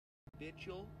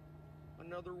Habitual.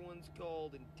 Another one's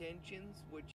called Intentions,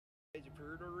 which you guys have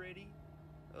heard already.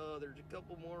 There's a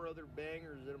couple more other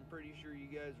bangers that I'm pretty sure you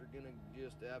guys are gonna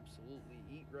just absolutely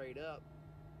eat right up.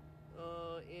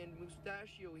 And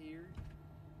Mustachio here.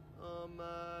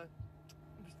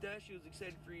 Mustachio's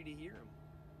excited for you to hear him.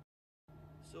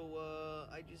 So,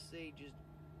 I just say just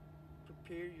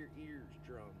prepare your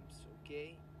eardrums,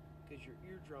 okay? Because your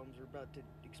eardrums are about to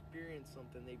experience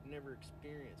something they've never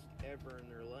experienced ever in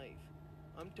their life.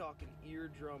 I'm talking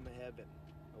eardrum heaven,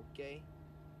 okay?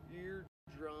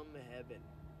 Eardrum heaven.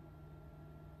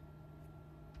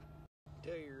 I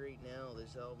tell you right now,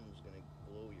 this album's gonna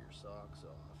blow your socks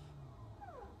off.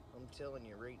 I'm telling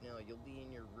you right now, you'll be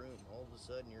in your room, all of a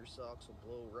sudden your socks will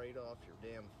blow right off your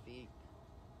damn feet.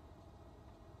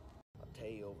 I'll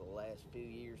tell you, over the last few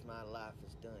years, my life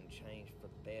has done changed for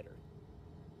the better.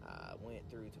 I went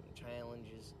through some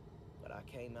challenges, but I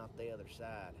came out the other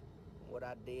side. And what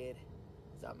I did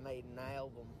is I made an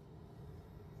album.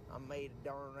 I made a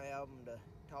darn album to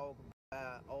talk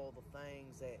about all the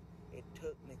things that it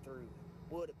took me through,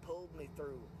 what it pulled me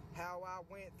through, how I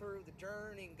went through the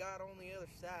journey and got on the other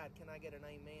side. Can I get an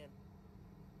amen?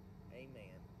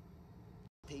 Amen.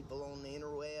 People on the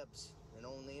interwebs and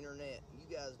on the internet,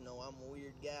 you guys know I'm a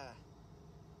weird guy.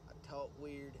 I talk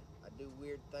weird. I do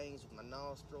weird things with my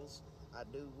nostrils. I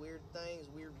do weird things,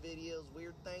 weird videos,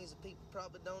 weird things that people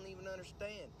probably don't even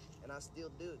understand. And I still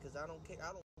do it because I don't care.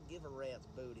 I don't give a rat's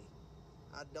booty.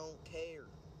 I don't care.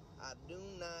 I do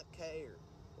not care.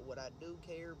 But what I do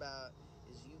care about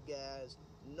is you guys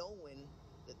knowing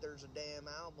that there's a damn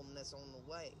album that's on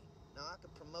the way. Now, I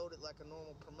could promote it like a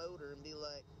normal promoter and be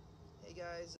like, hey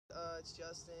guys, it's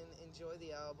Justin, enjoy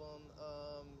the album,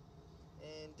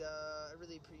 and I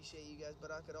really appreciate you guys, but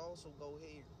I could also go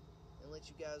here and let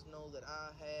you guys know that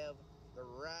I have the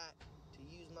right to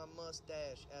use my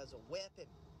mustache as a weapon,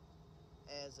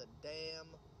 as a damn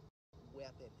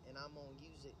weapon, and I'm gonna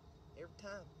use it every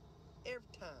time,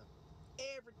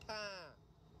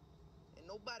 and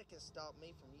nobody can stop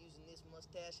me from using this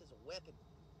mustache as a weapon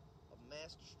of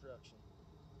mass destruction.